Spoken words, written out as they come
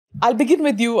I'll begin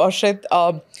with you,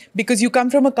 Oshrit, because you come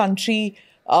from a country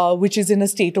which is in a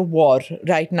state of war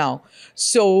right now.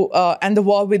 So, and the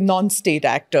war with non-state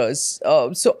actors.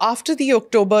 So after the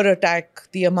October attack,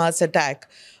 the Hamas attack,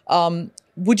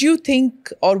 would you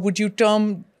think, or would you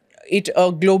term it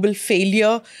a global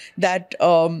failure that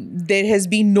there has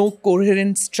been no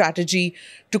coherent strategy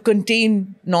to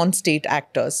contain non-state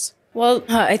actors? Well,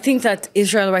 I think that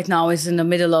Israel right now is in the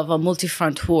middle of a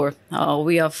multi-front war.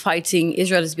 We are fighting,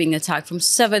 Israel is being attacked from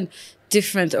 7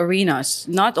 different arenas,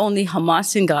 not only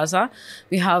Hamas in Gaza,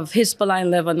 we have Hezbollah in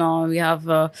Lebanon, we have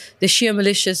the Shia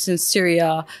militias in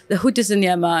Syria, the Houthis in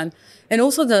Yemen, and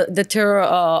also the terror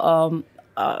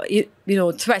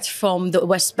threat from the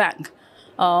West Bank,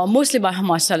 mostly by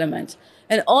Hamas element.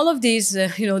 And all of these,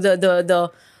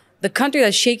 the country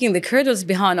that's shaking the curtains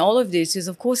behind all of this is,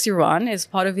 of course, Iran, as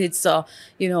part of its,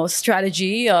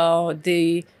 strategy,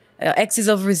 the axis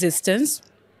of resistance.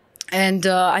 And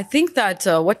I think that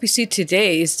what we see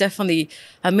today is definitely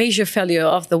a major failure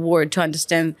of the world to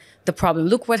understand the problem.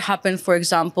 Look what happened, for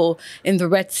example, in the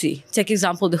Red Sea. Take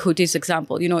example, the Houthis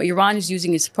example. Iran is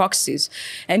using its proxies.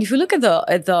 And if you look at the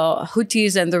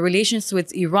Houthis and the relations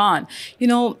with Iran,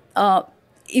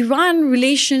 Iran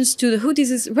relations to the Houthis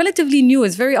is relatively new.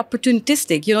 It's very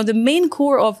opportunistic. The main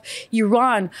core of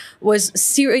Iran was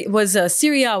Syria,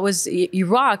 was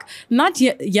Iraq, not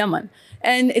Yemen.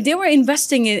 And they were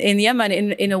investing in Yemen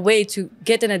in a way to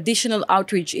get an additional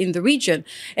outreach in the region.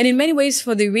 And in many ways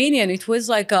for the Iranian, it was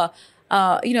like a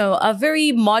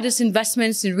very modest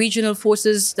investments in regional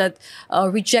forces that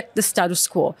reject the status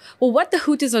quo. Well, what the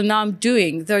Houthis are now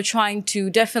doing, they're trying to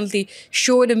definitely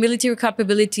show the military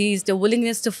capabilities, their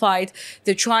willingness to fight.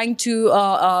 They're trying to,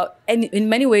 and in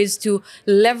many ways, to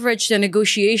leverage the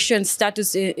negotiation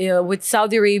status with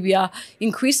Saudi Arabia,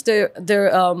 increase their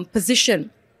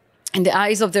position in the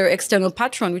eyes of their external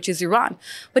patron, which is Iran.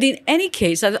 But in any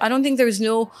case, I don't think there is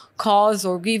no cause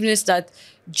or grievances that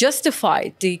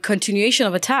justify the continuation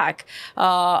of attack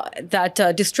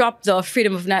that disrupt the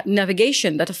freedom of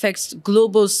navigation, that affects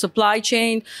global supply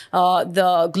chain,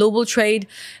 the global trade.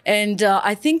 And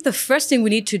I think the first thing we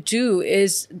need to do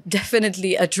is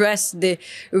definitely address the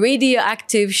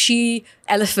radioactive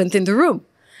she-elephant in the room.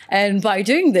 And by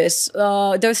doing this,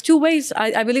 there's 2 ways.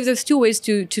 I believe there's 2 ways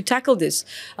to tackle this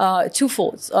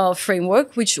twofold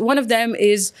framework. Which one of them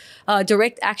is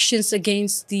direct actions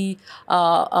against the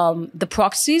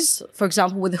proxies. For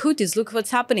example, with the Houthis, look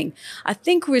what's happening. I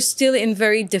think we're still in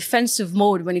very defensive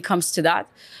mode when it comes to that.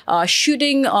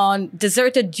 Shooting on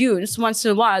deserted dunes once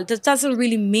in a while, that doesn't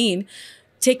really mean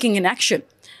taking an action.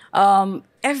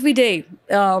 Every day.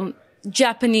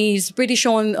 Japanese,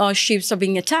 British-owned ships are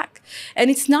being attacked. And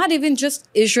it's not even just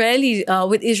Israeli,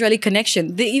 with Israeli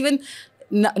connection. They even,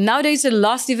 nowadays they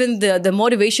lost even the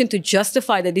motivation to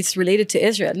justify that it's related to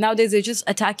Israel. Nowadays they're just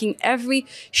attacking every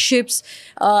ships.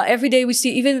 Every day we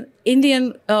see even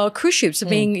Indian cruise ships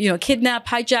being, kidnapped,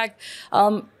 hijacked.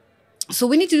 So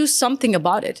we need to do something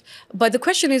about it. But the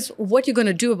question is, what you're going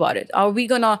to do about it? Are we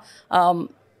going to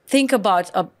think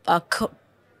about a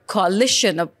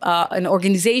coalition, an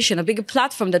organization, a bigger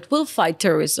platform that will fight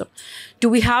terrorism? Do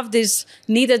we have this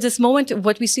need at this moment?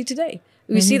 What we see today,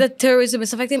 we see that terrorism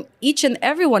is affecting each and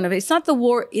every one of it. It's not the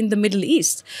war in the Middle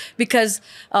East, because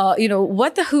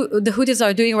what the Houthis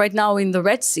are doing right now in the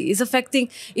Red Sea is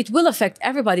it will affect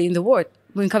everybody in the world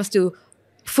when it comes to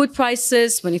food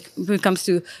prices, when it comes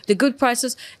to the good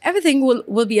prices, everything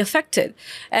will be affected.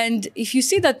 And if you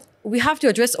see that, we have to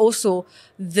address also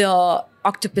the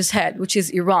octopus head, which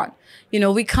is Iran.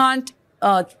 We can't,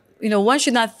 one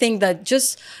should not think that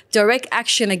just direct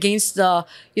action against the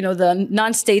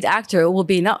non-state actor will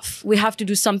be enough. We have to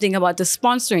do something about the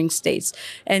sponsoring states.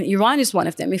 And Iran is one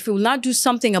of them. If we will not do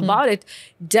something about it,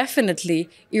 definitely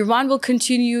Iran will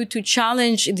continue to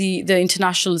challenge the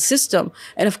international system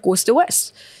and, of course, the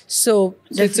West. So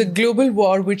it's a global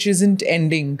war which isn't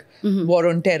ending, war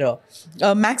on terror.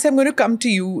 Max, I'm going to come to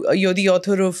you. You're the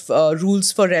author of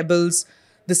Rules for Rebels,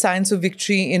 The Science of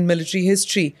Victory in Military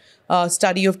History,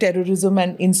 study of terrorism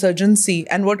and insurgency.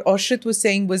 And what Oshrit was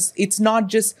saying was, it's not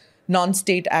just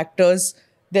non-state actors.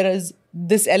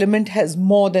 This element has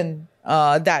more than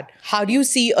that. How do you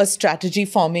see a strategy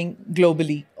forming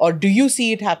globally? Or do you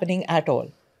see it happening at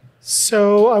all?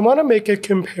 So I want to make a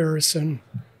comparison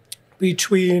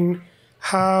between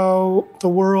how the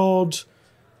world,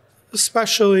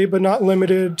 especially but not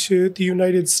limited to the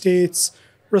United States,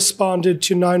 responded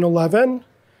to 9/11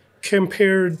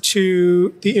 compared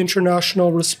to the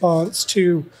international response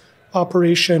to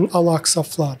Operation Al-Aqsa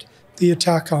Flood, the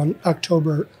attack on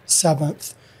October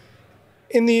 7th.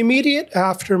 In the immediate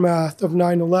aftermath of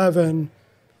 9/11,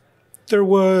 there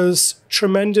was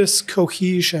tremendous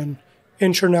cohesion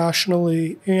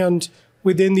internationally and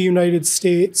within the United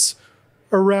States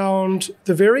around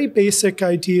the very basic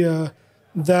idea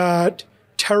that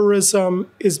terrorism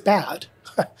is bad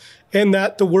and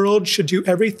that the world should do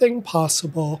everything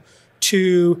possible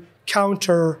to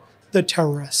counter the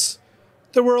terrorists.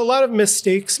 There were a lot of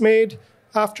mistakes made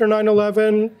after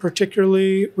 9/11,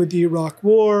 particularly with the Iraq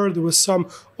War. There was some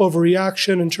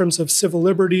overreaction in terms of civil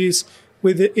liberties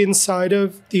inside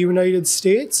of the United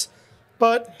States.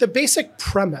 But the basic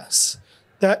premise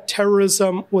that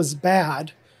terrorism was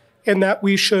bad and that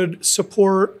we should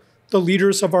support the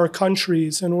leaders of our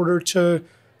countries in order to,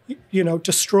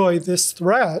 destroy this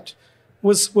threat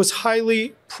was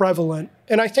highly prevalent.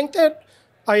 And I think that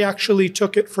I actually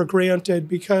took it for granted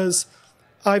because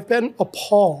I've been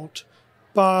appalled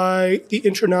by the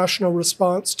international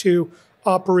response to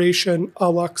Operation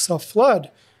Al-Aqsa Flood.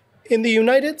 In the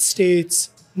United States,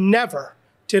 never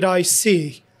did I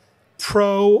see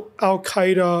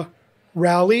pro-Al-Qaeda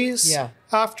rallies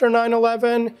after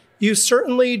 9/11. You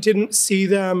certainly didn't see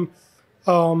them,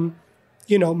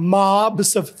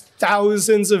 mobs of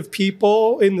thousands of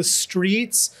people in the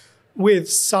streets with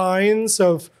signs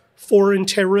of foreign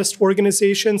terrorist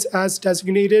organizations as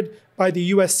designated by the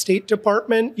U.S. State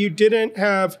Department. You didn't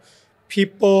have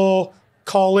people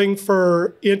calling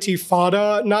for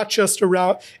intifada, not just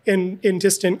around in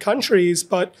distant countries,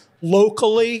 but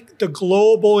locally, the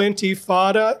global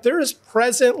intifada. There is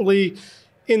presently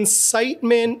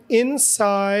incitement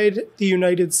inside the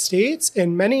United States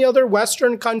and many other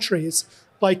Western countries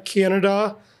like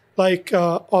Canada, like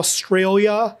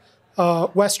Australia,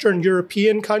 Western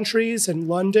European countries in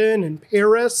London and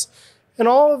Paris. In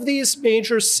all of these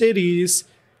major cities,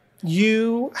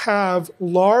 you have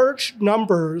large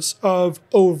numbers of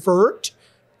overt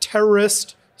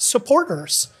terrorist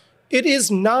supporters. It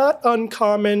is not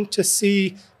uncommon to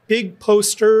see big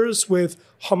posters with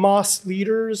Hamas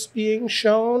leaders being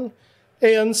shown.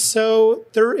 And so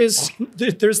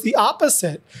there's the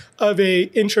opposite of an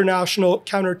international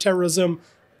counterterrorism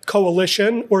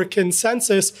coalition or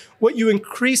consensus. What you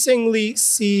increasingly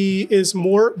see is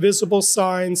more visible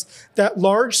signs that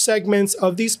large segments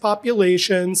of these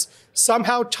populations,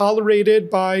 somehow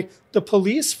tolerated by the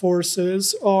police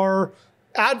forces, are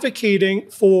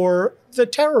advocating for the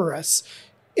terrorists.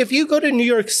 If you go to New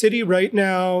York City right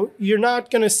now, you're not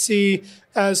going to see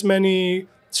as many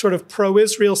sort of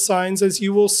pro-Israel signs as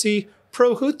you will see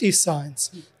pro-Houthi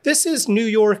signs. This is New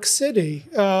York City.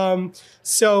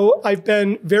 So I've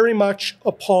been very much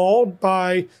appalled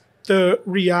by the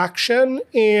reaction.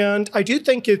 And I do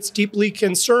think it's deeply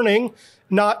concerning,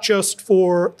 not just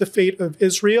for the fate of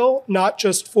Israel, not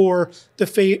just for the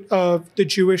fate of the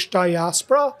Jewish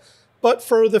diaspora, but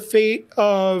for the fate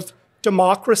of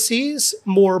democracies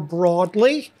more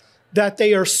broadly, that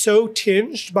they are so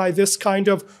tinged by this kind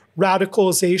of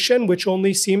radicalization, which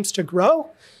only seems to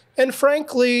grow. And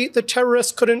frankly, the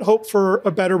terrorists couldn't hope for a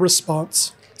better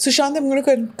response. Sushant, I'm going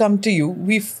to come to you.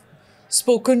 We've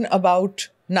spoken about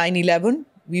 9/11.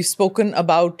 We've spoken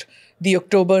about the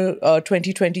October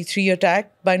 2023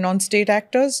 attack by non-state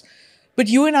actors. But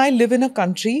you and I live in a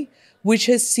country which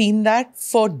has seen that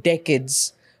for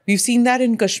decades. We've seen that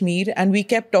in Kashmir, and we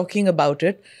kept talking about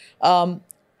it.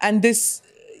 And this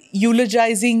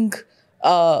eulogizing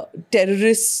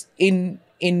terrorists in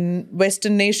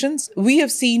Western nations, we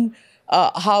have seen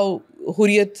how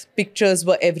Hurriyat pictures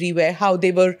were everywhere, how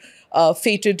they were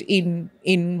fated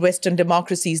in Western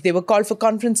democracies. They were called for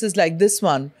conferences like this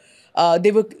one.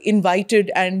 They were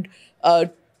invited and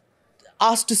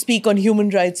asked to speak on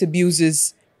human rights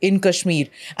abuses in Kashmir.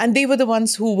 And they were the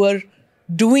ones who were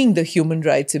doing the human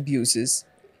rights abuses.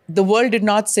 The world did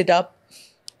not sit up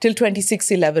till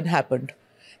 26/11 happened.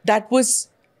 That was,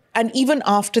 and even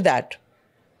after that,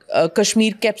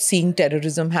 Kashmir kept seeing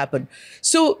terrorism happen.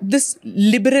 So this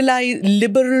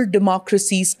liberal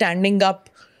democracy standing up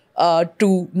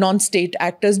to non-state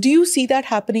actors, do you see that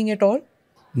happening at all?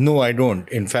 No, I don't.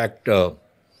 In fact,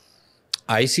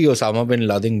 I see Osama bin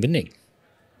Laden winning.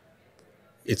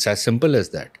 It's as simple as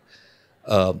that.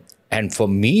 And for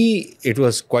me, it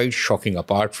was quite shocking,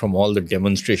 apart from all the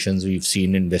demonstrations we've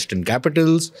seen in Western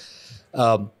capitals,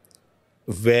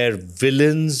 where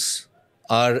villains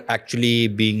are actually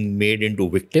being made into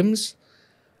victims.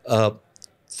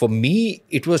 For me,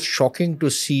 it was shocking to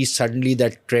see suddenly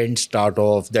that trend start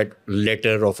off, that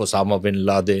letter of Osama bin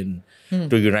Laden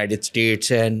to United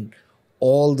States, and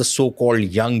all the so-called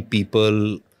young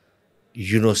people,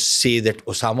 say that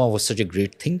Osama was such a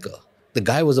great thinker. The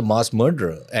guy was a mass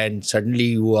murderer, and suddenly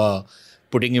you are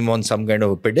putting him on some kind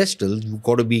of a pedestal. You've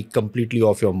got to be completely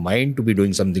off your mind to be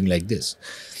doing something like this.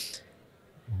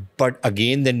 But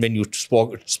again, then when you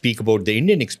speak about the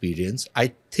Indian experience,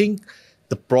 I think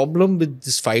the problem with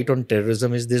this fight on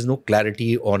terrorism is there's no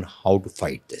clarity on how to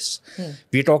fight this.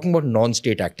 We're talking about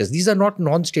non-state actors. These are not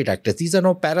non-state actors. These are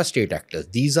not para-state actors.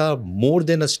 These are more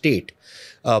than a state.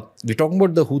 We're talking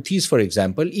about the Houthis, for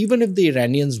example. Even if the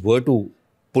Iranians were to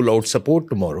pull out support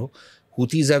tomorrow,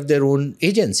 Houthis have their own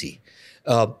agency.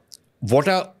 What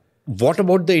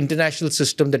about the international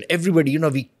system that everybody,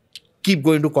 we keep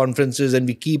going to conferences and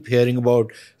we keep hearing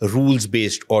about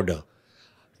rules-based order.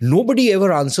 Nobody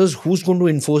ever answers who's going to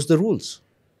enforce the rules.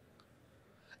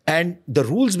 And the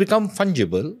rules become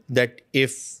fungible, that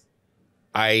if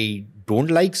I don't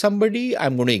like somebody,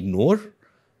 I'm going to ignore,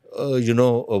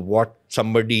 what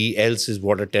somebody else is,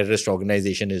 what a terrorist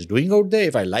organization is doing out there.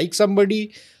 If I like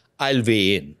somebody, I'll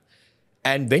weigh in.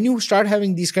 And when you start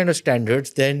having these kind of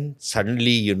standards, then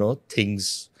suddenly,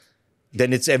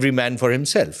 then it's every man for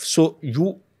himself. So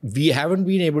we haven't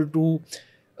been able to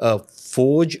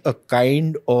forge a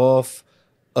kind of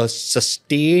a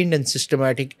sustained and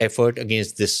systematic effort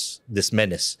against this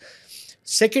menace.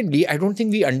 Secondly, I don't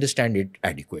think we understand it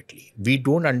adequately. We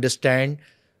don't understand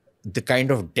the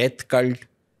kind of death cult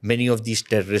many of these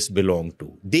terrorists belong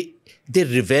to. They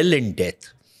revel in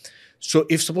death. So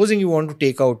if supposing you want to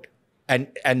take out, and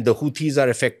the Houthis are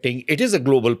affecting, it is a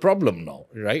global problem now,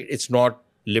 right? It's not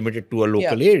limited to a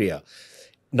local area.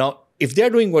 Now, if they're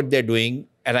doing what they're doing,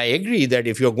 and I agree that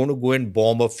if you're going to go and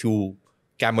bomb a few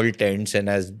camel tents, and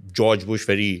as George Bush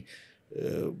very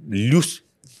loose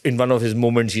in one of his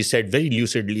moments, he said very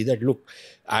lucidly that, look,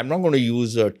 I'm not going to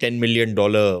use a $10 million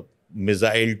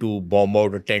missile to bomb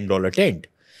out a $10 tent.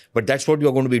 But that's what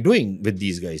you're going to be doing with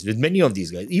these guys, with many of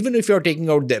these guys. Even if you're taking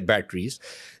out their batteries,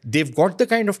 they've got the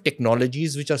kind of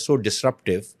technologies which are so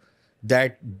disruptive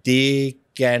that they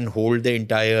can hold the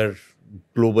entire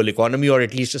global economy, or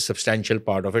at least a substantial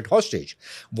part of it, hostage.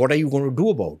 What are you going to do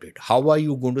about it? How are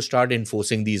you going to start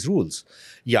enforcing these rules?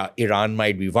 Yeah, Iran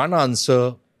might be one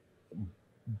answer,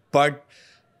 but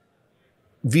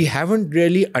we haven't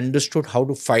really understood how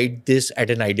to fight this at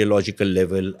an ideological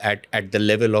level, at the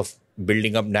level of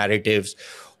building up narratives,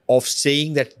 of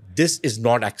saying that this is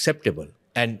not acceptable.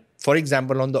 And for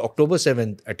example, on the October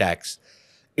 7th attacks,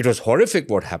 it was horrific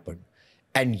what happened.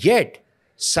 And yet,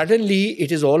 suddenly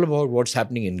it is all about what's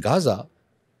happening in Gaza,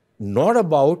 not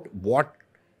about what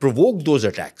provoked those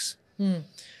attacks. And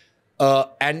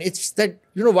it's that,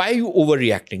 why are you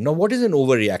overreacting? Now, what is an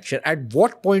overreaction? At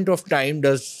what point of time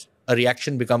does a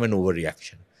reaction become an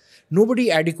overreaction?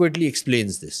 Nobody adequately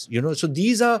explains this, So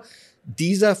these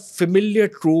are familiar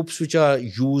tropes which are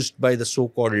used by the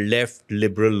so-called left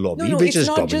liberal lobby, which is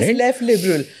dominant. No, it's not just left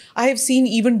liberal. I have seen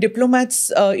even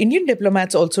diplomats, Indian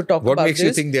diplomats also talk about this. What makes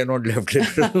you think they're not left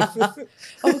liberal?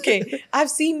 Okay. I've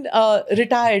seen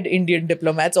retired Indian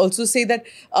diplomats also say that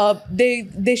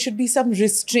there should be some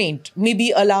restraint,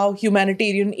 maybe allow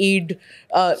humanitarian aid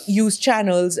use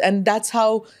channels, and that's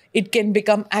how it can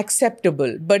become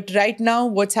acceptable. But right now,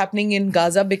 what's happening in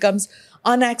Gaza becomes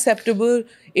unacceptable.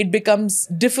 It becomes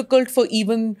difficult for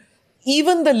even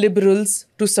the liberals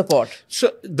to support.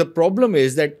 So the problem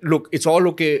is that, look, it's all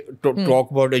okay to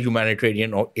talk about a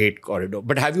humanitarian or aid corridor,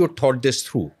 but have you thought this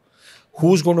through?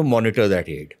 Who's going to monitor that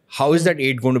aid? How is that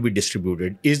aid going to be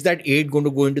distributed? Is that aid going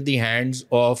to go into the hands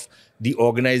of the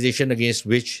organization against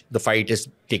which the fight is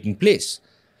taking place?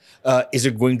 Is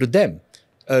it going to them?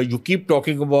 You keep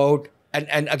talking about,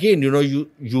 and again,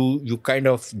 you kind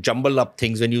of jumble up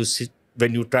things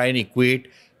when you try and equate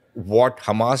what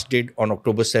Hamas did on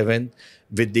October 7th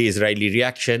with the Israeli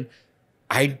reaction.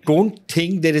 I don't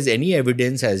think there is any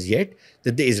evidence as yet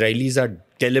that the Israelis are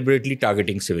deliberately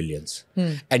targeting civilians.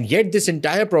 And yet this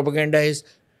entire propaganda is,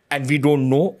 and we don't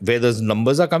know where those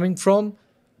numbers are coming from,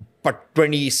 but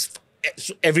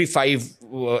every five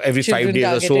days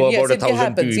or so, about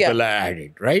 1,000 people are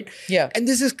added, right? Yeah. And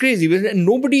this is crazy.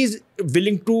 Nobody is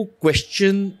willing to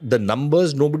question the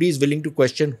numbers. Nobody is willing to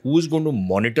question who is going to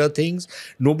monitor things.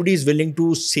 Nobody is willing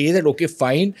to say that, okay,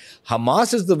 fine,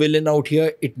 Hamas is the villain out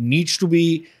here. It needs to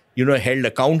be, held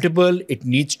accountable. It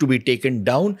needs to be taken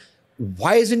down.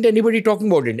 Why isn't anybody talking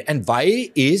about it? And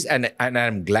why is, and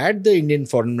I'm glad the Indian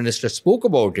foreign minister spoke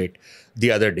about it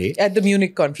the other day. At the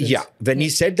Munich conference. Yeah, when he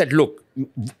said that, look,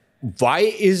 why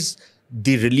is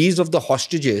the release of the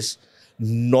hostages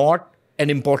not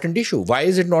an important issue? Why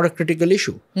is it not a critical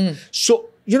issue? So,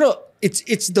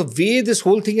 it's the way this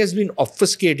whole thing has been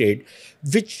obfuscated,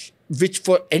 which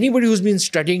for anybody who's been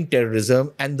studying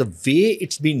terrorism and the way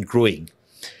it's been growing,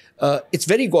 it's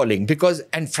very galling because,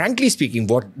 and frankly speaking,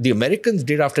 what the Americans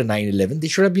did after 9/11, they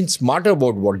should have been smarter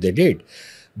about what they did.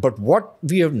 But what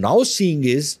we are now seeing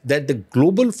is that the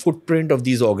global footprint of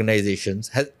these organizations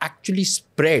has actually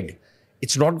spread.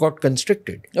 It's not got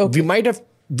constricted. Okay.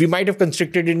 We might have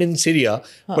constricted it in Syria,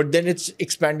 but then it's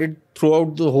expanded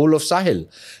throughout the whole of Sahel.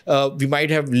 We might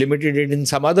have limited it in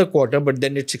some other quarter, but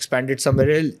then it's expanded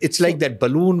somewhere else. It's like that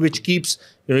balloon which keeps,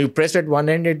 you press at one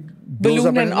end, it blows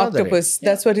up Balloon at and another octopus. end.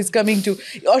 That's what it's coming to.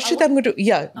 Oshrit, I'm going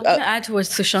to, I want to add to what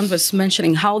Sushant was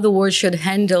mentioning, how the world should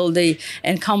handle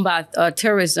and combat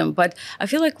terrorism. But I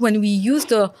feel like when we use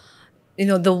the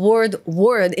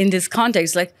word in this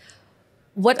context, like,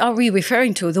 what are we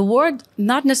referring to? The world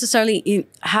not necessarily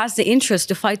has the interest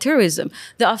to fight terrorism.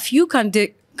 There are few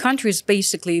countries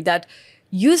basically that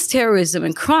use terrorism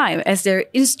and crime as their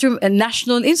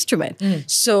national instrument.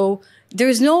 So there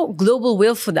is no global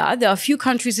will for that. There are a few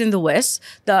countries in the West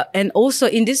and also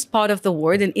in this part of the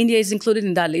world, and India is included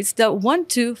in that list, that want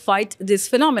to fight this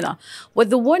phenomena. What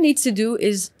the world needs to do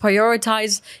is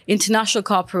prioritize international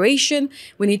cooperation.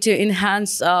 We need to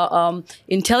enhance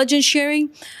intelligence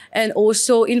sharing and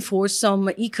also enforce some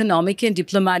economic and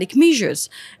diplomatic measures.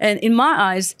 And in my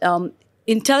eyes,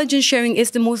 intelligence sharing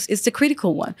is the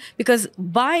critical one, because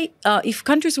if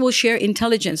countries will share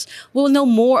intelligence, we'll know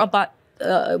more about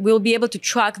we'll be able to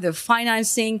track their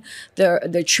financing,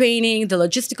 their training, the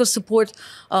logistical support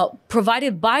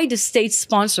provided by the state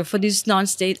sponsor for these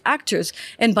non-state actors.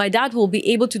 And by that, we'll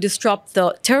be able to disrupt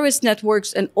the terrorist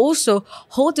networks and also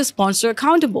hold the sponsor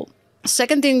accountable.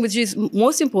 Second thing, which is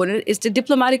most important, is the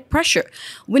diplomatic pressure.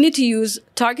 We need to use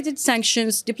targeted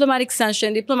sanctions, diplomatic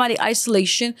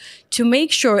isolation to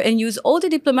make sure and use all the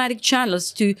diplomatic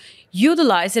channels to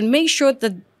utilize and make sure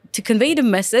that to convey the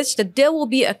message that there will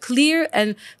be a clear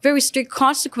and very strict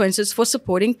consequences for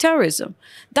supporting terrorism.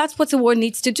 That's what the world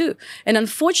needs to do. And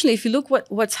unfortunately, if you look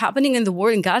what's happening in the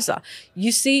war in Gaza,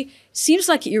 you see, seems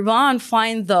like Iran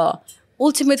find the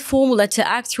ultimate formula to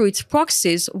act through its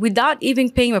proxies without even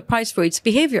paying a price for its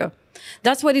behavior.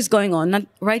 That's what is going on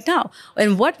right now.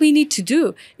 And what we need to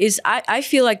do is, I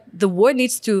feel like the world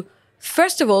needs to,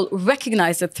 first of all,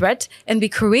 recognize the threat and be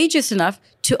courageous enough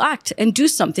to act and do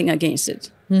something against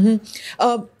it.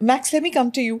 Max, let me come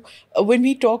to you. When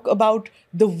we talk about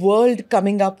the world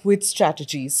coming up with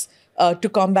strategies to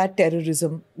combat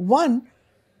terrorism, one,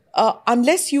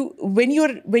 when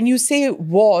you say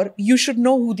war, you should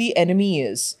know who the enemy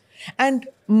is. And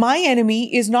my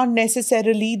enemy is not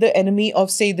necessarily the enemy of,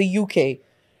 say, the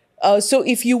UK. So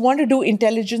if you want to do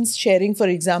intelligence sharing, for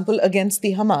example, against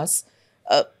the Hamas,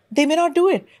 they may not do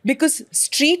it because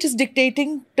street is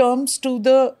dictating terms to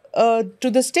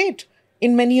the state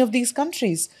in many of these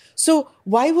countries. So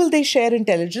why will they share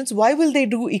intelligence? Why will they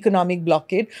do economic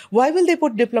blockade? Why will they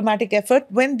put diplomatic effort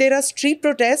when there are street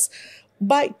protests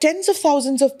by tens of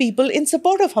thousands of people in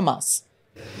support of Hamas?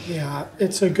 Yeah,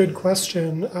 it's a good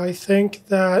question. I think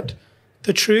that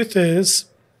the truth is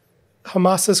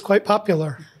Hamas is quite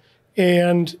popular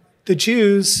and the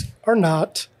Jews are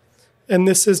not. And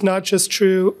this is not just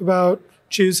true about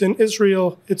Jews in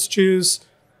Israel, it's Jews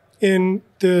in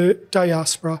the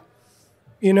diaspora.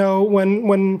 You know,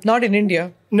 when Not in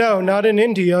India. No, not in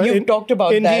India. You've talked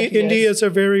about that. India Yes. is a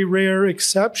very rare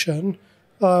exception.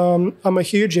 I'm a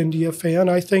huge India fan.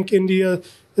 I think India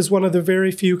is one of the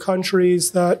very few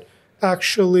countries that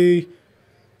actually,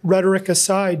 rhetoric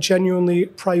aside, genuinely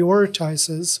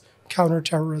prioritizes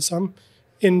counterterrorism.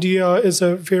 India is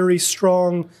a very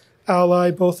strong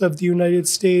ally both of the United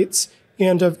States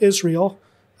and of Israel.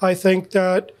 I think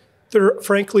that there are,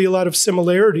 frankly, a lot of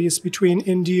similarities between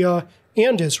India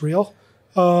and Israel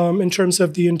in terms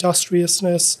of the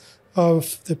industriousness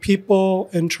of the people,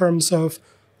 in terms of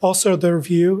also their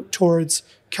view towards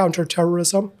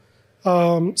counterterrorism.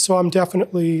 So I'm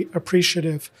definitely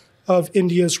appreciative of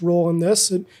India's role in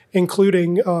this,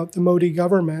 including the Modi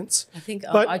governments. I think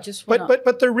but, I just want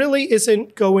but there really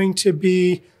isn't going to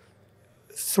be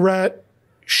threat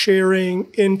sharing,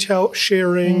 intel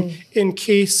sharing in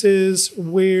cases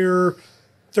where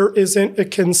there isn't a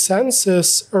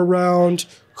consensus around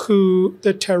who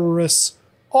the terrorists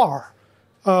are.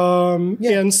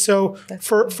 And so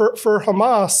for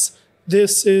Hamas,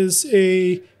 this is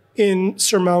a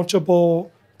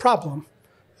insurmountable problem.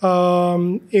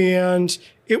 And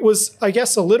it was, I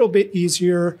guess, a little bit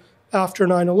easier after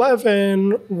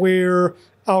 9/11, where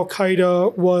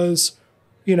Al-Qaeda was,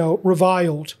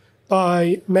 reviled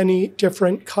by many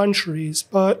different countries.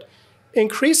 But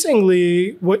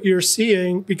increasingly, what you're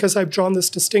seeing, because I've drawn this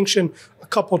distinction a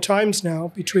couple times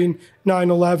now between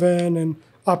 9/11 and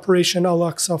Operation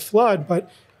Al-Aqsa Flood,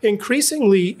 but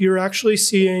increasingly, you're actually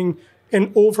seeing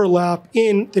an overlap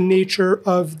in the nature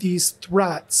of these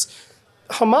threats.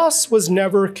 Hamas was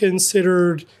never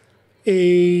considered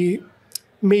a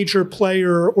major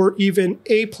player, or even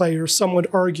a player, some would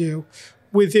argue,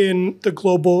 within the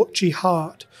global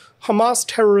jihad. Hamas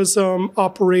terrorism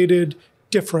operated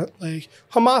differently.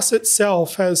 Hamas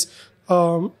itself has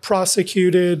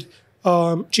prosecuted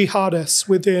jihadists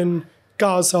within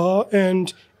Gaza,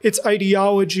 and its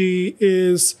ideology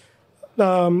is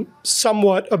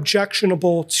somewhat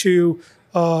objectionable to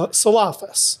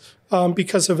Salafists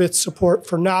because of its support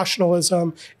for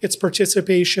nationalism, its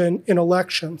participation in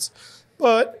elections.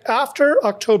 But after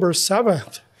October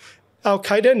 7th,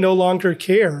 Al-Qaeda no longer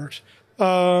cared.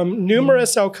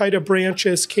 Numerous Al-Qaeda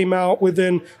branches came out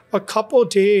within a couple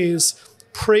days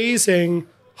praising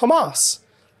Hamas.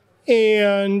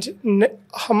 And the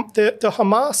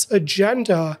Hamas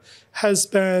agenda has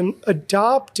been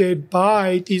adopted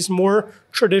by these more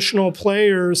traditional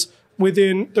players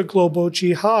within the global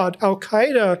jihad.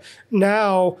 Al-Qaeda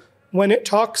now, when it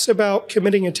talks about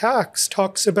committing attacks,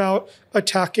 talks about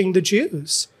attacking the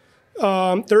Jews.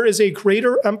 There is a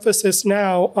greater emphasis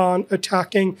now on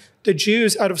attacking the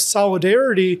Jews out of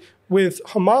solidarity with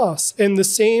Hamas. And the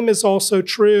same is also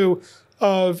true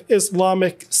of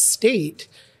Islamic State.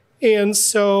 And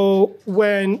so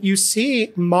when you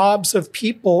see mobs of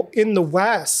people in the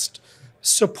West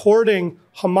supporting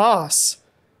Hamas,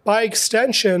 by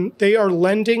extension, they are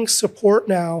lending support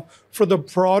now for the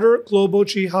broader global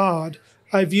jihad.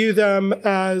 I view them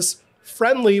as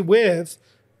friendly with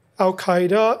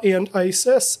Al-Qaeda and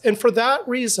ISIS. And for that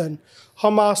reason,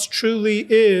 Hamas truly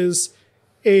is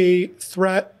a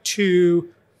threat to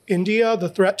India, the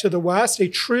threat to the West, a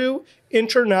true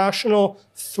international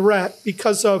threat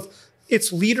because of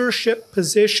its leadership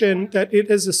position that it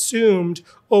has assumed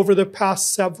over the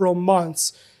past several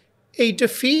months. A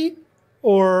defeat,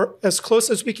 or as close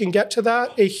as we can get to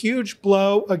that, a huge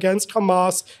blow against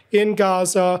Hamas in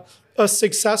Gaza, a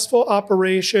successful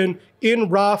operation in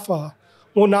Rafah,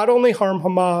 will not only harm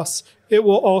Hamas, it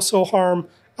will also harm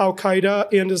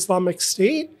Al-Qaeda and Islamic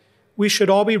State. We should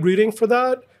all be rooting for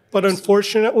that, but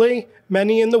unfortunately,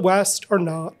 many in the West are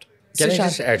not. Can I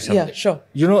just add something? Yeah, sure.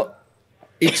 You know,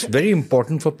 it's very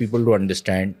important for people to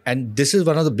understand, and this is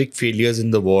one of the big failures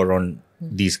in the war on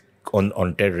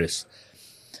on terrorists,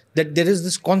 that there is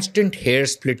this constant hair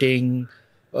splitting,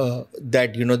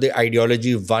 that, you know, the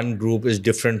ideology of one group is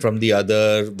different from the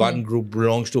other. One group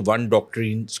belongs to one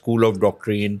doctrine, school of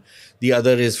doctrine. The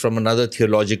other is from another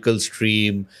theological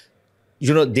stream.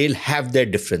 You know, they'll have their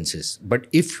differences. But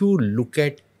if you look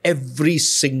at every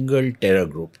single terror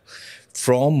group,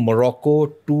 from Morocco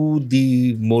to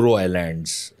the Moro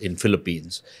Islands in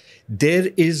Philippines, there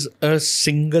is a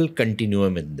single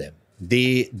continuum in them.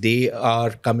 They are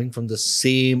coming from the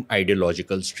same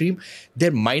ideological stream.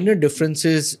 Their minor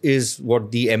differences is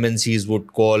what the MNCs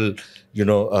would call, you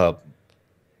know,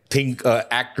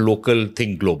 act local,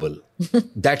 think global.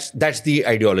 That's the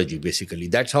ideology, basically.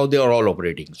 That's how they are all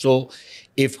operating. So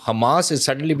if Hamas has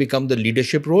suddenly become the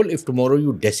leadership role, if tomorrow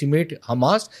you decimate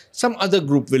Hamas, some other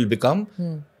group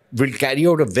will carry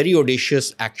out a very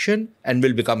audacious action and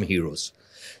will become heroes.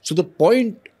 So the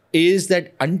point is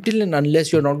that until and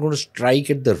unless you're not going to strike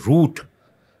at the root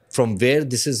from where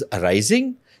this is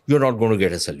arising, you're not going to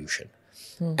get a solution.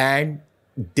 And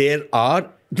there are,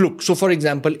 look, so for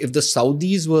example, if the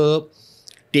Saudis were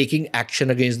taking action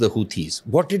against the Houthis,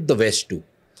 what did the West do?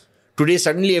 Today,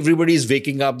 suddenly everybody is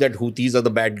waking up that Houthis are the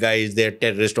bad guys, they're a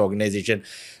terrorist organization.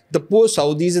 The poor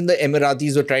Saudis and the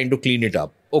Emiratis were trying to clean it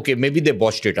up. Okay, maybe they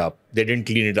botched it up. They didn't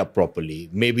clean it up properly.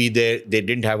 Maybe they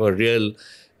didn't have a real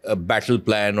battle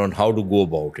plan on how to go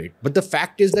about it. But the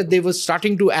fact is that they were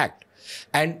starting to act.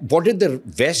 And what did the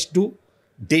West do?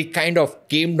 They kind of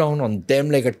came down on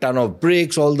them like a ton of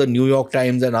bricks. All the New York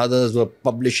Times and others were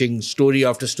publishing story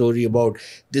after story about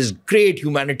this great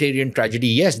humanitarian tragedy.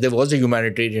 Yes, there was a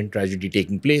humanitarian tragedy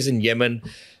taking place in Yemen,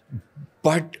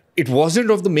 but it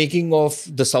wasn't of the making of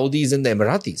the Saudis and the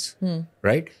Emiratis,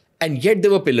 right? And yet they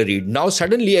were pilloried. Now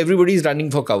suddenly everybody is running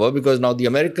for cover because now the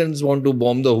Americans want to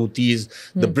bomb the Houthis,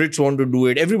 the Brits want to do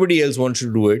it, everybody else wants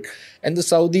to do it. And the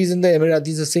Saudis and the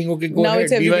Emiratis are saying, okay, go now ahead,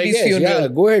 it's everybody's funeral. Yeah,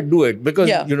 go ahead, do it. Because,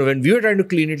 you know, when we were trying to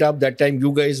clean it up, that time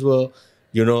you guys were,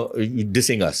 you know,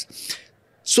 dissing us.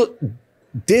 So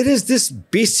there is this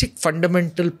basic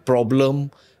fundamental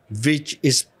problem which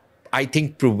is, I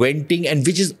think, preventing and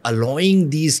which is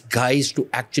allowing these guys to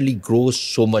actually grow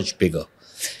so much bigger.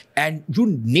 And you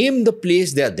name the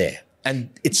place, they're there. And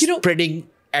it's spreading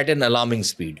at an alarming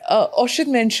speed. Oshrit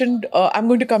mentioned, I'm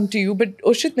going to come to you, but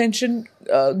Oshrit mentioned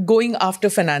going after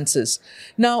finances.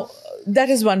 Now, that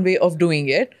is one way of doing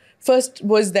it. First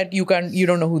was that you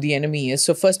don't know who the enemy is.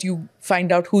 So first you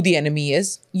find out who the enemy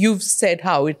is. You've said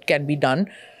how it can be done.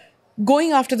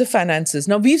 going after the finances.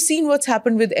 Now, we've seen what's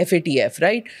happened with FATF,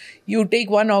 right? You take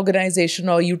one organization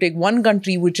or you take one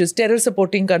country, which is terror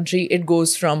supporting country, it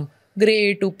goes from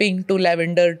gray to pink to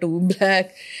lavender to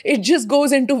black. It just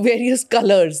goes into various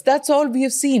colors. That's all we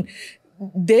have seen.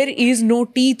 There is no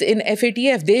teeth in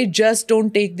FATF. They just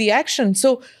don't take the action.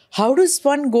 So how does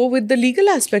one go with the legal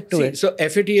aspect to it? So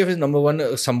FATF is number one,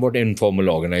 a somewhat informal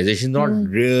organization, not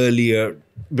really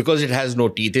because it has no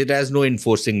teeth, it has no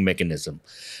enforcing mechanism.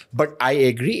 But I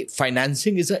agree,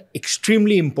 financing is an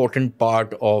extremely important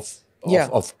part of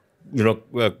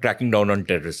cracking down on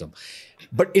terrorism.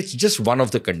 But it's just one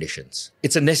of the conditions.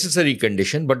 It's a necessary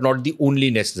condition, but not the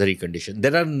only necessary condition.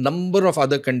 There are a number of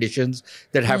other conditions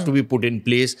that have to be put in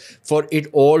place for it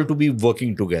all to be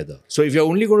working together. So if you're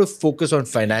only going to focus on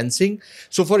financing,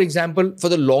 so for example, for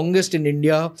the longest in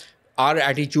India, our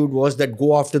attitude was that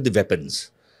go after the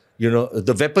weapons.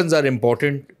 The weapons are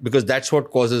important because that's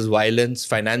what causes violence.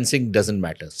 Financing doesn't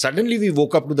matter. Suddenly we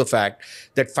woke up to the fact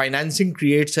that financing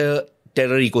creates a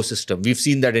terror ecosystem. We've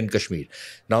seen that in Kashmir.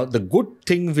 Now, the good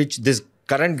thing which this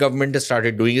current government has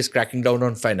started doing is cracking down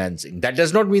on financing. That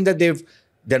does not mean that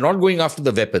they're not going after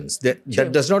the weapons.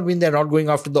 That does not mean they're not going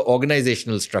after the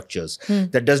organizational structures.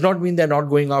 That does not mean they're not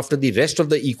going after the rest of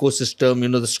the ecosystem,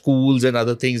 the schools and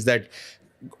other things that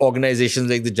organizations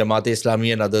like the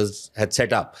Jamaat-e-Islami and others had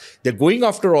set up. They're going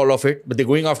after all of it, but they're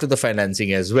going after the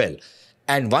financing as well.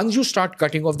 And once you start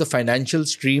cutting off the financial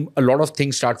stream, a lot of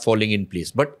things start falling in place.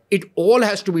 But it all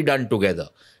has to be done together.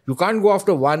 You can't go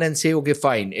after one and say, okay,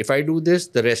 fine, if I do this,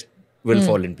 the rest will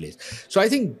fall in place. So I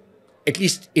think, at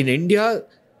least in India,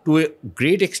 to a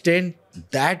great extent,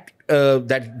 that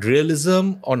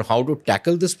realism on how to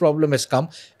tackle this problem has come,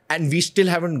 and we still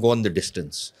haven't gone the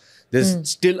distance. There's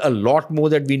still a lot more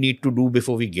that we need to do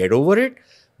before we get over it,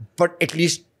 but at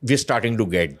least we're starting to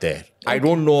get there. Okay. I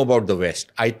don't know about the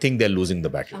West. I think they're losing the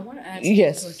battle. I want to add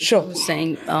yes, sure. Was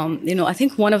saying, I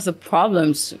think one of the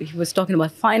problems, he was talking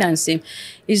about financing,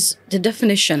 is the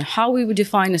definition, how we would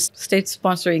define a state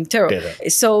sponsoring terror.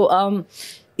 So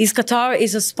is Qatar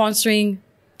is a sponsoring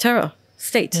terror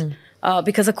state?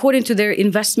 Because according to their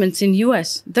investments in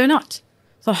US, they're not.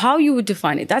 So how you would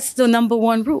define it? That's the number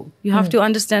one rule. You have to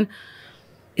understand,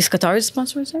 is Qatar a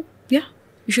sponsoring state? Yeah,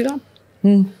 you should have.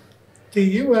 The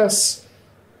U.S.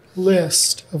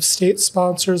 list of state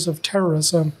sponsors of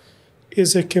terrorism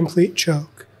is a complete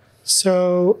joke.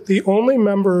 So the only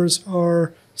members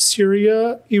are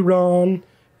Syria, Iran,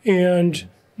 and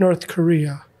North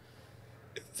Korea.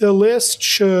 The list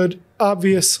should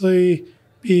obviously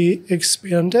be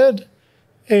expanded,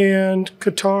 and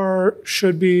Qatar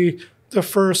should be the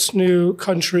first new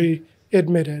country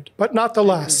admitted, but not the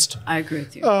last. I agree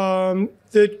with you.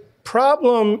 The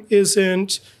problem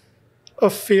isn't a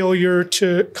failure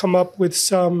to come up with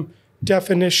some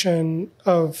definition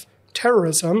of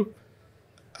terrorism.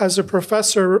 As a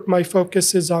professor, my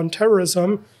focus is on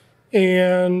terrorism.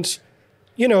 And,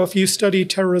 if you study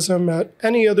terrorism at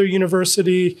any other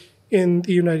university in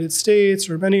the United States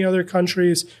or many other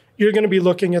countries, you're going to be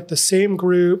looking at the same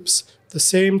groups, the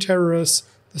same terrorists,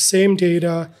 the same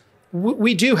data.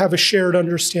 We do have a shared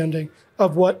understanding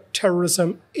of what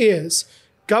terrorism is.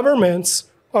 Governments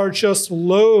are just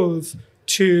loath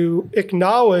to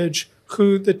acknowledge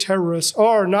who the terrorists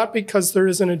are, not because there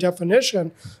isn't a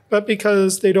definition, but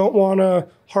because they don't want to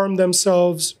harm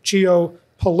themselves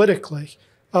geopolitically.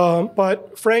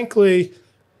 But frankly,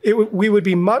 we would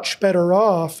be much better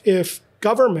off if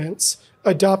governments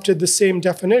adopted the same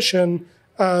definition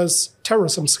as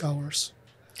terrorism scholars.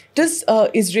 Does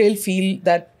Israel feel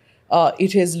that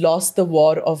it has lost the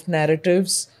war of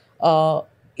narratives?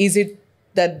 Is it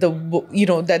that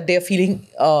that they're feeling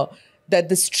that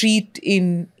the street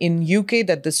in UK,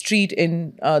 that the street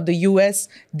in the US,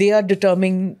 they are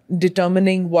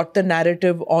determining what the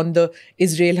narrative on the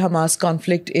Israel-Hamas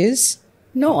conflict is?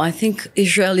 No, I think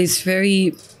Israel is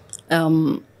very,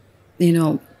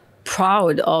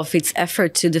 proud of its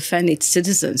effort to defend its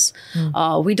citizens.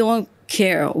 We don't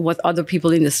care what other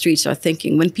people in the streets are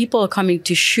thinking. When people are coming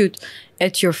to shoot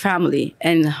at your family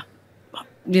and,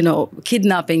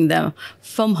 kidnapping them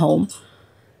from home,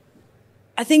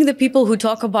 I think the people who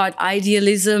talk about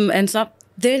idealism and stuff,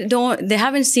 they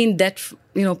haven't seen that,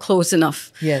 close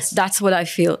enough. Yes. That's what I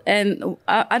feel. And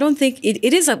I don't think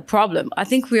it is a problem. I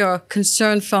think we are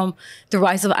concerned from the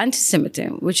rise of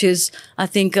anti-Semitism, which is, I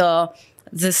think,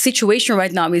 the situation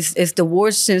right now is the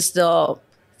worst since the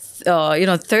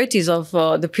 30s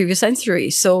of the previous century.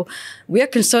 So we are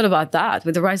concerned about that,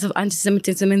 with the rise of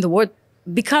anti-Semitism in the world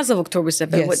because of October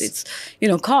 7th, yes. what it's,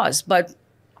 caused. But,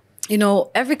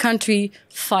 every country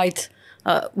fight,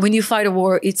 when you fight a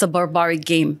war, it's a barbaric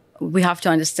game. we have to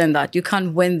understand that you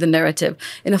can't win the narrative.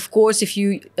 And of course, if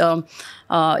you,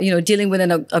 dealing with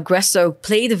an aggressor,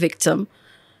 play the victim,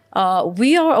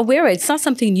 we are aware it's not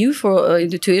something new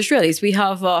to Israelis. We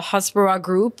have a Hasbara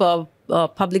group,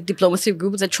 public diplomacy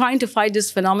groups that are trying to fight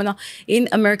this phenomena in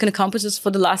American campuses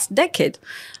for the last decade.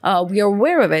 We are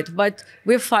aware of it, but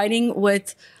we're fighting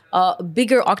with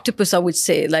bigger octopus, I would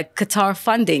say, like Qatar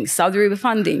funding, Saudi Arabia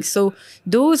funding. So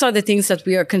those are the things that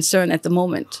we are concerned at the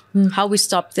moment. How we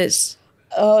stop this.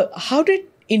 How did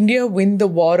India win the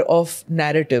war of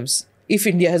narratives, if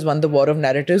India has won the war of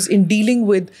narratives, in dealing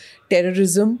with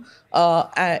terrorism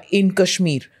in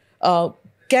Kashmir?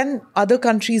 Can other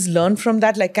countries learn from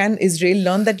that? Like, can Israel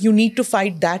learn that you need to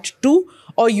fight that too?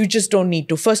 Or you just don't need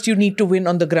to? First, you need to win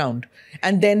on the ground,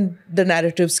 and then the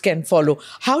narratives can follow.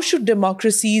 How should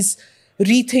democracies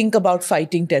rethink about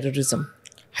fighting terrorism?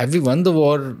 Have we won the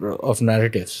war of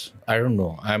narratives? I don't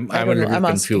know. I'm a little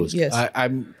confused.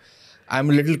 Asking, yes. I'm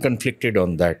a little conflicted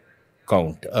on that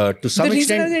count. To some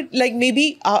extent, like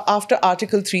maybe after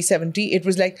Article 370, it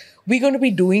was like, we're going to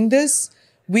be doing this.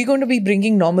 We're going to be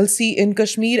bringing normalcy in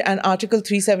Kashmir, and Article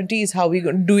 370 is how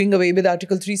we're doing away with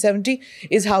Article 370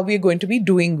 is how we're going to be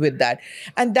doing with that.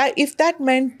 And that if that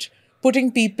meant putting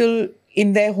people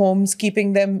in their homes,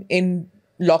 keeping them in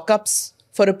lockups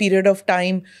for a period of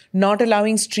time, not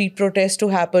allowing street protests to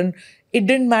happen, it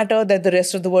didn't matter that the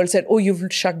rest of the world said, oh,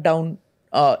 you've shut down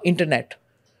internet.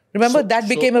 Remember, that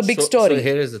became a big story. So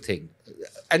here is the thing.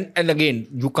 And again,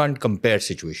 you can't compare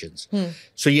situations.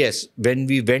 So yes, when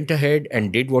we went ahead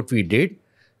and did what we did,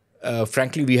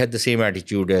 frankly, we had the same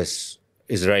attitude as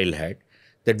Israel had,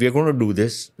 that we are going to do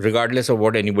this regardless of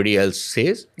what anybody else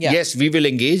says. Yeah. Yes, we will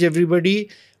engage everybody,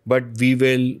 but we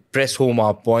will press home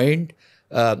our point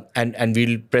and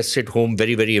we'll press it home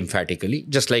very, very emphatically,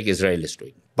 just like Israel is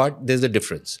doing. But there's a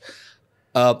difference.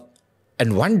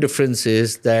 And one difference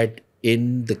is that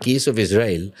in the case of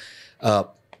Israel,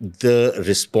 the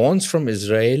response from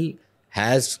Israel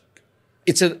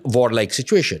it's a warlike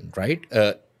situation, right?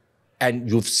 And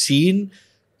you've seen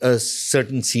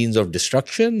certain scenes of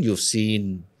destruction, you've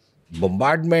seen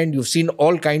bombardment, you've seen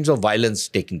all kinds of violence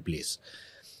taking place.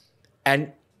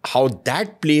 And how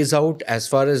that plays out as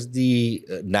far as the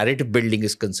narrative building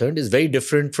is concerned is very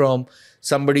different from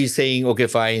somebody saying, okay,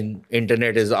 fine,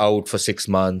 internet is out for 6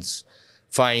 months,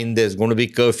 fine, there's going to be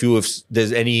curfew if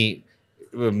there's any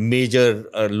major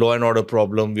law and order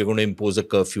problem, we're going to impose a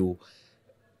curfew.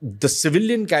 The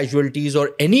civilian casualties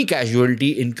or any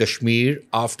casualty in Kashmir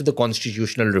after the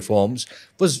constitutional reforms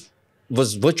was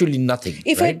virtually nothing.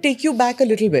 If I take you back a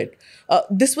little bit,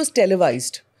 this was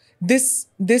televised. This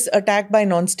attack by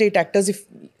non-state actors,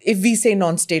 if we say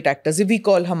non-state actors, if we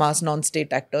call Hamas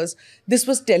non-state actors, this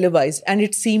was televised and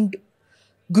it seemed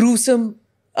gruesome.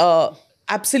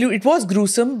 Absolutely, it was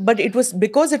gruesome, but it was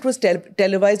because it was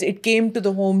televised, it came to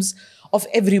the homes of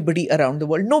everybody around the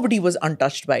world. Nobody was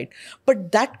untouched by it.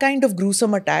 But that kind of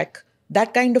gruesome attack,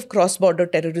 that kind of cross-border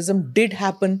terrorism did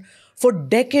happen for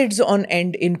decades on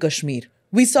end in Kashmir.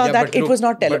 We saw that it was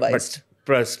not televised.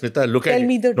 But Smita, look at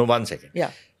it. No, 1 second.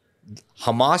 Yeah.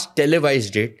 Hamas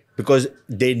televised it because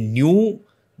they knew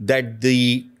that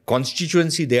the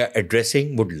constituency they are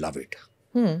addressing would love it.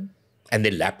 And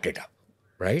they lapped it up.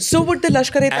 Right? So would the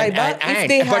Lashkar-e-Taiba if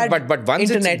they had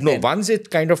internet. Once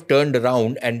it kind of turned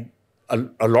around and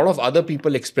a lot of other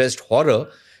people expressed horror,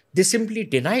 they simply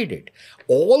denied it.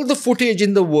 All the footage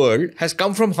in the world has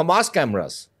come from Hamas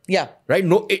cameras. Yeah. Right?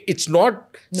 No, it's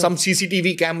not some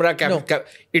CCTV camera.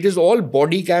 It is all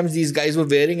body cams these guys were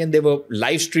wearing, and they were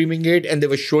live streaming it and they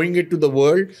were showing it to the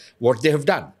world what they have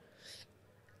done.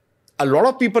 A lot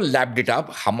of people lapped it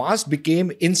up. Hamas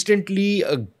became instantly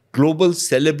a global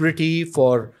celebrity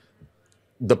for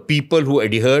the people who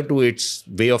adhere to its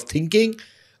way of thinking.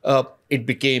 It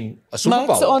became a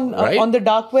superpower. On the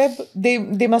dark web,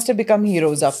 they must have become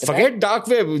heroes after that. Forget dark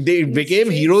web. They became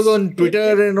heroes on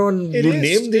Twitter and on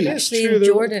Actually, in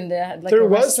Jordan, they had there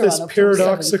was this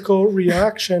paradoxical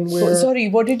reaction where... Sorry,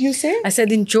 what did you say? I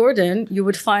said in Jordan, you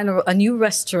would find a new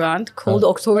restaurant called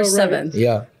October 7th.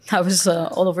 Yeah. That was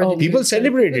all over the news. People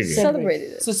celebrated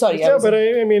it. So sorry. Yeah, but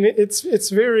I mean, it's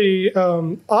very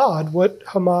odd what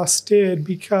Hamas did,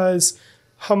 because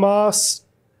Hamas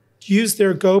used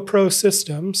their GoPro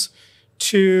systems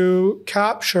to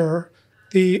capture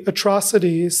the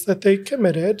atrocities that they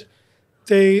committed.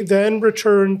 They then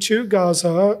returned to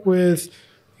Gaza with,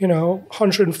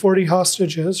 140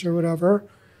 hostages or whatever,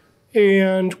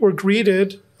 and were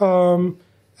greeted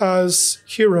as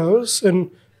heroes and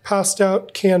passed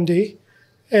out candy,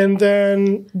 and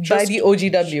then by the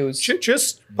OGWs,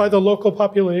 just by the local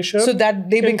population, so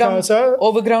that they become Gaza,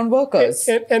 overground workers.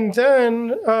 And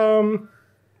then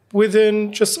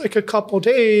within just like a couple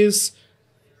days,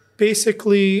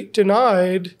 basically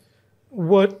denied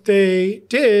what they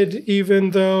did,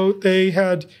 even though they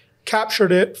had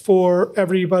captured it for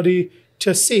everybody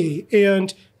to see.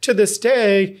 And to this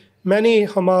day, many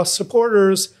Hamas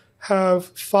supporters have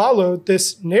followed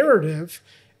this narrative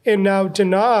and now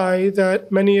deny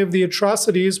that many of the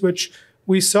atrocities which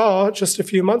we saw just a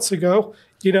few months ago,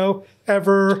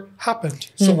 ever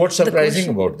happened. So what's surprising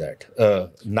about that?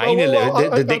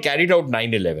 9/11, they carried out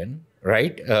 9/11,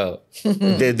 right?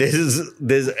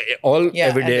 There's all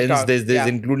evidence. There's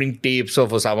including tapes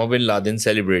of Osama bin Laden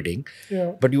celebrating.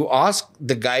 Yeah. But you ask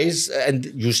the guys, and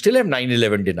you still have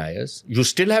 9/11 deniers. You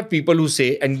still have people who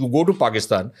say, and you go to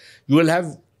Pakistan, you will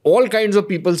have all kinds of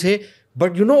people say,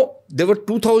 but there were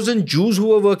 2,000 Jews who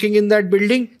were working in that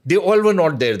building. They all were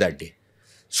not there that day.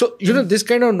 So, this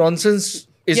kind of nonsense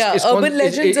is urban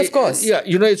legends, of course. Yeah,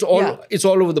 it's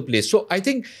all over the place. So I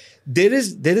think there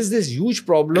is this huge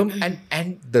problem,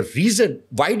 and the reason,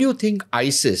 why do you think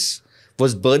ISIS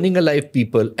was burning alive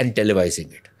people and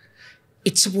televising it?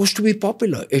 It's supposed to be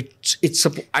popular.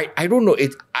 I don't know.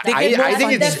 I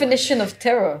think it's definition of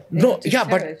terror. No, yeah,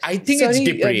 but I think it's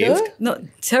depraved. No,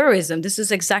 terrorism. This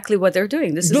is exactly what they're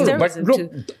doing. This is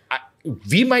terrorism.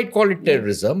 We might call it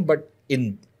terrorism, but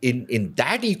in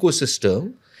that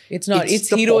ecosystem, it's not. It's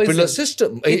the heroism. Popular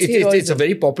system. It's a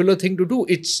very popular thing to do.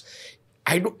 It's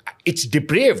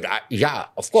depraved. Yeah,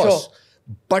 of course. Sure.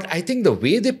 But I think the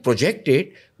way they project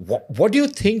it, what do you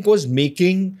think was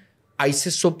making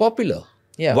ISIS so popular?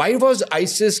 Yeah. Why was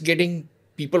ISIS getting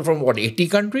people from 80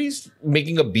 countries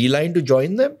making a beeline to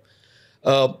join them?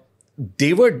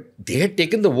 They had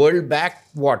taken the world back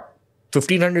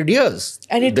 1,500 years.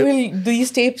 And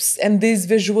these tapes and these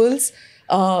visuals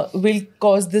will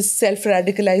cause this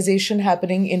self-radicalization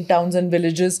happening in towns and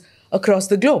villages across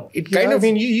the globe.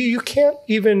 You can't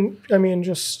even,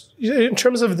 just in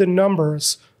terms of the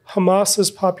numbers, Hamas's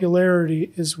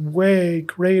popularity is way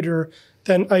greater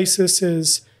than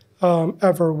ISIS's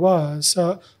ever was.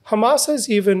 Hamas is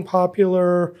even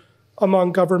popular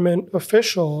among government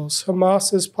officials.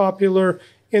 Hamas is popular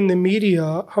in the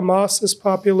media. Hamas is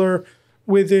popular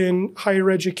within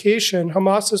higher education.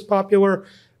 Hamas is popular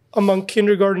among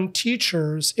kindergarten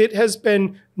teachers. It has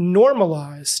been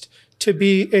normalized to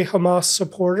be a Hamas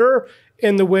supporter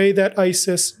in the way that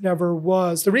ISIS never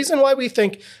was. The reason why we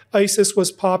think ISIS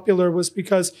was popular was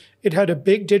because it had a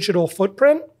big digital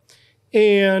footprint,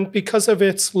 and because of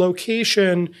its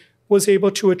location, was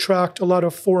able to attract a lot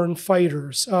of foreign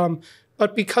fighters.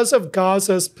 But because of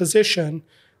Gaza's position,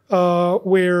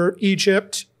 where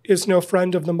Egypt is no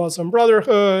friend of the Muslim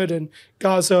Brotherhood, and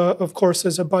Gaza, of course,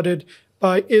 is abutted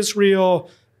by Israel,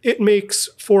 it makes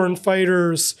foreign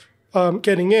fighters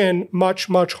getting in much,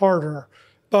 much harder.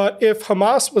 But if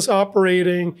Hamas was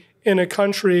operating in a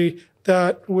country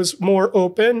that was more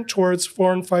open towards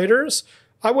foreign fighters,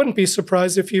 I wouldn't be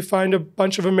surprised if you find a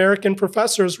bunch of American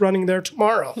professors running there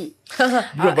tomorrow.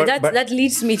 That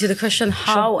leads me to the question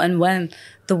how and when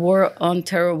the war on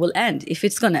terror will end, if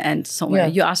it's going to end somewhere.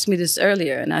 You asked me this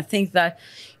earlier, and I think that,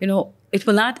 it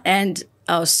will not end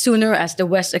sooner as the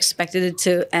West expected it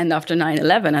to end after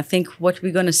 9/11. I think what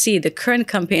we're going to see, the current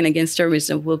campaign against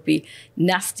terrorism will be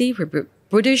nasty,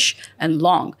 brutish, and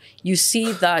long. You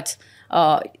see that...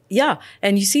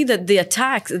 and you see that the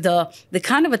attacks, the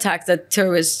kind of attacks that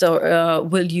terrorists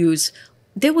will use,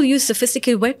 they will use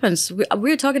sophisticated weapons.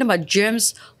 We're talking about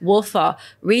germs, warfare,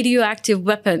 radioactive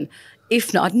weapon,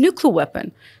 if not nuclear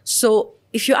weapon. So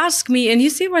if you ask me, and you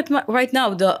see right now,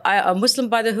 the Muslim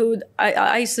Brotherhood,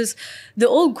 ISIS,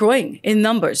 they're all growing in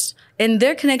numbers. And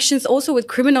their connections also with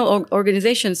criminal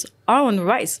organizations are on the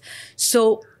rise.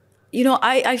 So,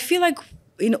 I feel like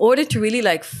in order to really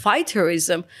fight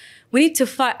terrorism, we need to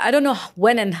fight. I don't know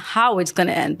when and how it's going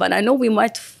to end, but I know we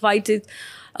must fight it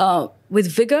with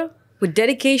vigor, with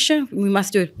dedication. We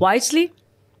must do it wisely.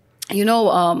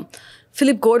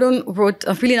 Philip Gordon wrote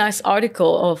a really nice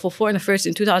article for Foreign Affairs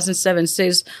in 2007,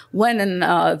 says when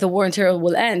the war on terror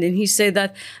will end. And he said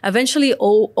that eventually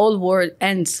all war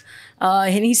ends.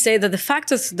 And he said that the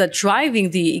factors that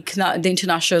driving the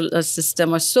international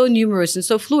system are so numerous and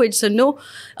so fluid, so no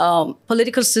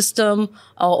political system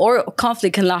or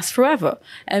conflict can last forever.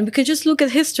 And we can just look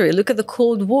at history, look at the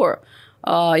Cold War,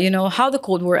 how the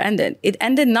Cold War ended. It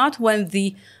ended not when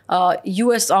the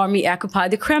U.S. Army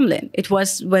occupied the Kremlin. It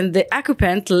was when the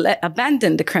occupant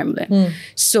abandoned the Kremlin.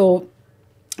 So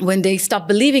when they stopped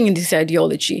believing in this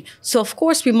ideology. So, of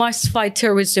course, we must fight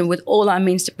terrorism with all our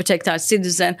means to protect our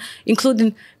citizens,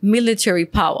 including military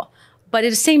power. But at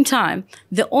the same time,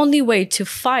 the only way to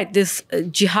fight this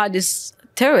jihadist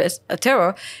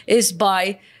terror is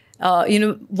by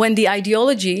when the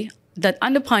ideology that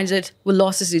underpins it will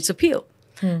lose its appeal.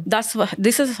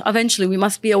 This is eventually, we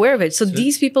must be aware of it. So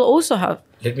these people also have.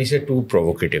 Let me say two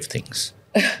provocative things.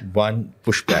 One,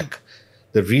 pushback.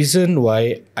 The reason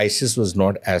why ISIS was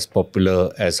not as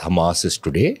popular as Hamas is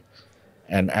today,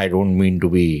 and I don't mean to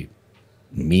be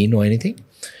mean or anything,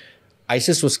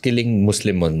 ISIS was killing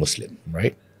Muslim on Muslim,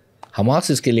 right? Hamas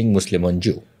is killing Muslim on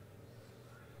Jew.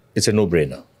 It's a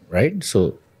no-brainer, right?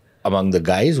 So among the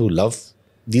guys who love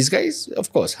these guys,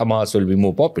 of course, Hamas will be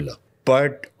more popular.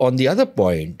 But on the other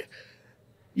point,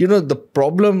 the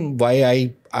problem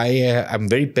why I am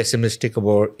very pessimistic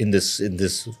about in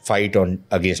this fight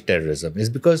against terrorism is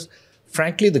because,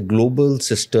 frankly, the global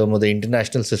system or the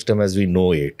international system as we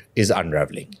know it is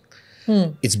unraveling.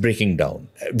 It's breaking down.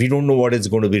 We don't know what it's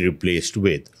going to be replaced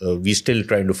with. We're still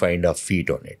trying to find our feet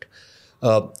on it.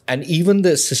 And even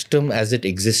the system as it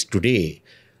exists today,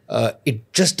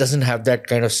 it just doesn't have that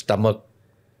kind of stomach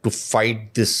to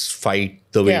fight this fight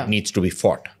the way it needs to be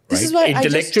fought. This right? is why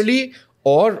intellectually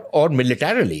or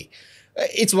militarily.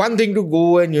 It's one thing to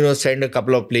go and send a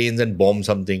couple of planes and bomb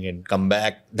something and come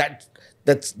back.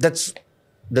 That's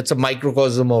a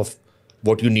microcosm of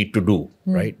what you need to do,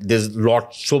 right? There's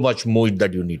so much more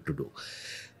that you need to do.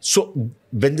 So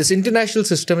when this international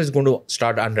system is going to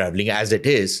start unraveling as it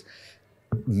is,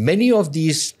 many of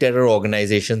these terror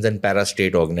organizations and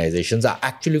para-state organizations are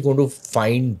actually going to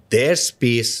find their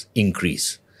space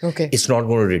increase. Okay. It's not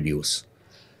going to reduce.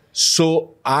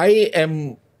 So I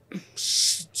am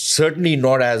certainly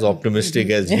not as optimistic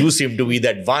as you seem to be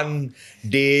that one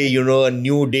day, a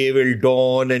new day will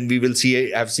dawn and we will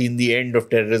have seen the end of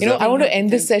terrorism. I want to end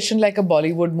this session like a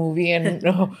Bollywood movie and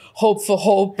hope for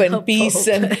hope and peace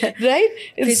and right?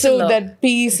 So that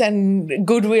peace and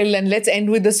goodwill, and let's end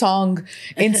with the song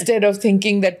instead of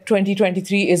thinking that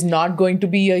 2023 is not going to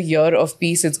be a year of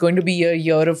peace. It's going to be a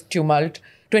year of tumult.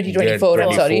 2024,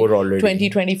 I'm sorry. Already.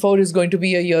 2024 is going to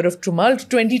be a year of tumult.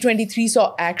 2023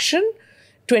 saw action.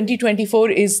 2024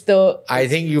 is the... I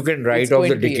think you can write off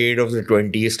the decade of the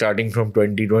 20s, starting from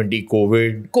 2020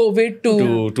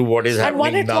 COVID to what is happening now. And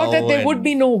one had thought that there would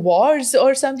be no wars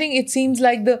or something. It seems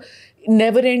like the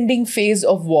never-ending phase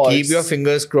of wars. Keep your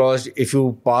fingers crossed. If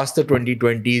you pass the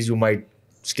 2020s, you might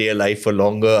stay alive for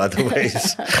longer.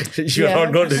 Otherwise, you're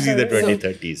not going to see the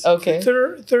 2030s. Okay.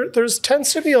 There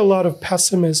tends to be a lot of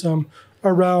pessimism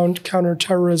around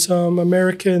counterterrorism.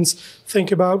 Americans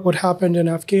think about what happened in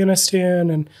Afghanistan,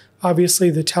 and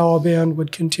obviously the Taliban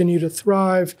would continue to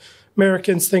thrive.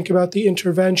 Americans think about the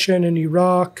intervention in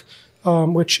Iraq,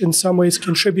 which in some ways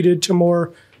contributed to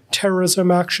more terrorism,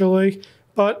 actually.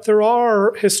 But there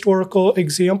are historical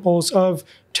examples of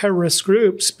terrorist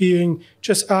groups being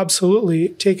just absolutely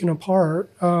taken apart.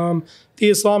 The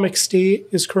Islamic State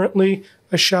is currently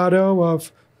a shadow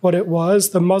of what it was.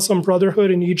 The Muslim Brotherhood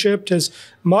in Egypt is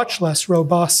much less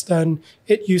robust than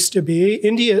it used to be.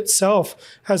 India itself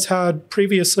has had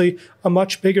previously a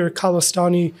much bigger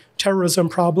Khalistani terrorism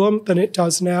problem than it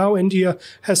does now. India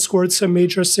has scored some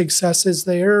major successes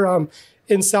there.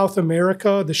 In South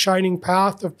America, the Shining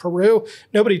Path of Peru,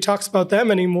 nobody talks about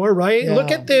them anymore, right? Yeah. Look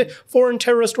at the foreign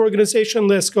terrorist organization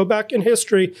list. Go back in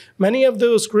history. Many of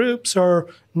those groups are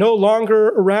no longer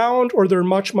around, or they're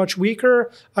much, much weaker.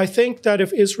 I think that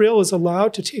if Israel is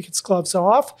allowed to take its gloves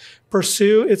off,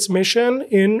 pursue its mission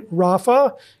in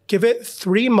Rafah, give it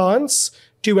 3 months,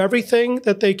 do everything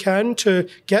that they can to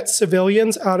get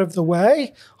civilians out of the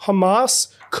way, Hamas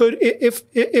could, if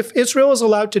Israel is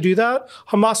allowed to do that,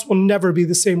 Hamas will never be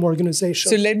the same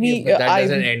organization. So let me... but that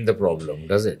doesn't end the problem,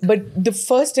 does it? But the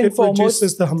first and foremost...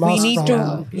 reduces the Hamas we need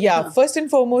problem. First and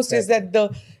foremost is that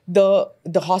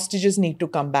the hostages need to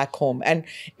come back home. And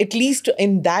at least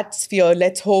in that sphere,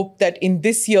 let's hope that in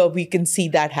this year we can see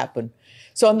that happen.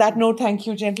 So on that note, thank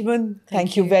you, gentlemen.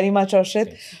 Thank you very much,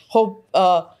 Oshrit. Hope...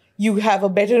 you have a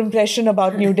better impression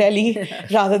about New Delhi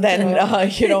rather than,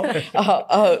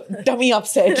 tummy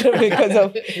upset because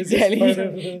of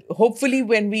Delhi. Hopefully,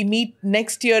 when we meet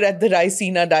next year at the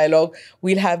Raisina Dialogue,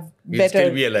 we'll have better... We'll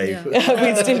still be alive. Yeah.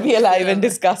 We'll still be alive and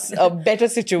discuss a better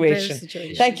situation. Better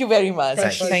situation. Thank you very much.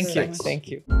 Thank you. Thank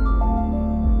you.